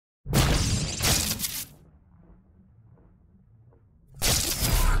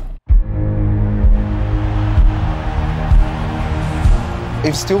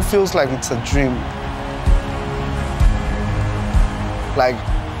It still feels like it's a dream. Like,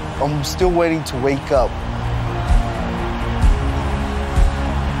 I'm still waiting to wake up.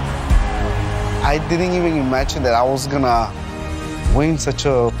 I didn't even imagine that I was gonna win such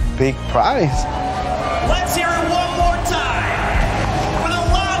a big prize. Let's hear it one more time for the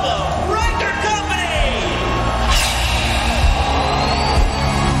Lava Record Company!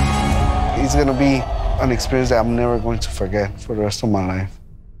 It's gonna be an experience that I'm never going to forget for the rest of my life.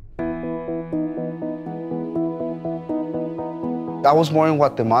 I was born in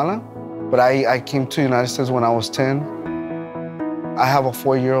Guatemala, but I came to the United States when I was 10. I have a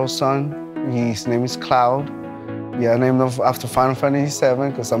 4-year-old son. His name is Cloud. Yeah, I named him after Final Fantasy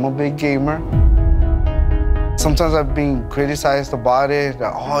VII because I'm a big gamer. Sometimes I've been criticized about it,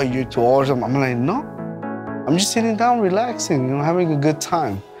 that, oh, you're too old. I'm like, no. I'm just sitting down, relaxing, you know, having a good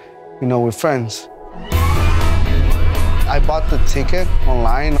time, you know, with friends. I bought the ticket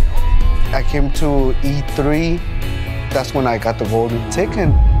online. I came to E3. That's when I got the golden ticket.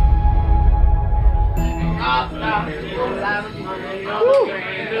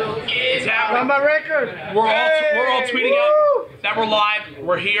 On my record. We're all tweeting out that we're live.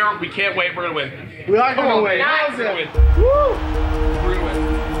 We're here. We can't wait. We're gonna win. We are gonna win. We're gonna win. We're gonna win.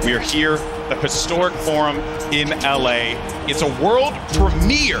 We are here, the historic forum in LA. It's a world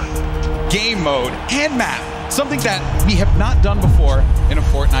premiere game mode and map, something that we have not done before in a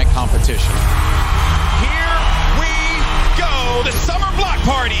Fortnite competition. Here we go. The Summer Block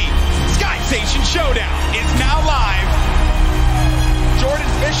Party Sky Station Showdown is now live. Jordan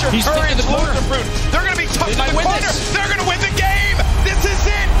Fisher, Courage, Loser Brute. They're going to be tough by corner. They're going to win the game. This is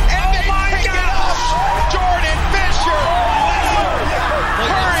it. And they take it off. Jordan Fisher,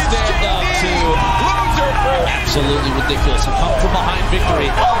 Courage, JD, Loser Brute. Absolutely ridiculous. A come from behind victory.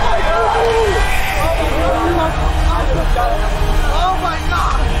 Oh my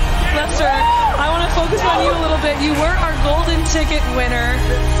God! Lester, I want to focus on you a little bit. You were our golden ticket winner.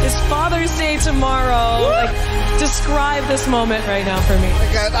 It's Father's Day tomorrow. Like, describe this moment right now for me.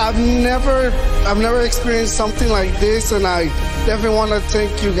 Like, I've never experienced something like this, and I definitely want to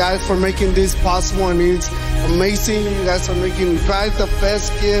thank you guys for making this possible. And it's amazing. You guys are making probably the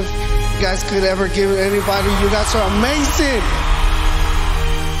best gift you guys could ever give anybody. You guys are amazing.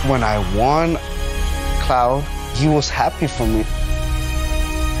 When I won Cloud, he was happy for me.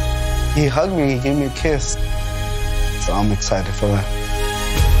 He hugged me, he gave me a kiss. So I'm excited for that.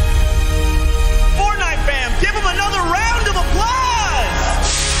 Fortnite fam, give him another round of applause!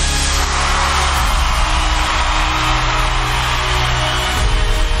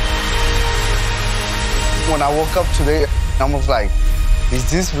 When I woke up today, I was like, is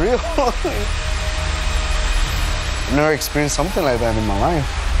this real? I've never experienced something like that in my life.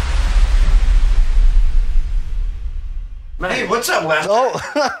 Hey, what's up, Lester? Oh.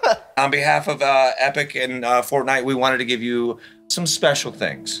 On behalf of Epic and Fortnite, we wanted to give you some special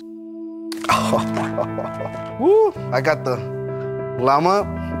things. Woo. I got the Llama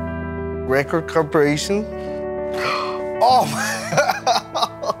Record Corporation. Oh,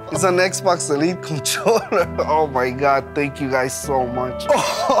 it's an Xbox Elite controller. Oh my God, thank you guys so much.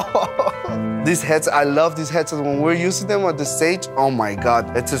 These headsets, I love these headsets. When we're using them at the stage, oh my God,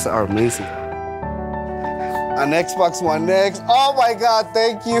 headsets are amazing. An Xbox One X. Oh my God,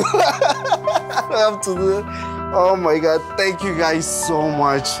 thank you. I have to do it. Oh my God, thank you guys so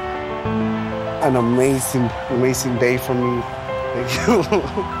much. An amazing, amazing day for me. Thank you.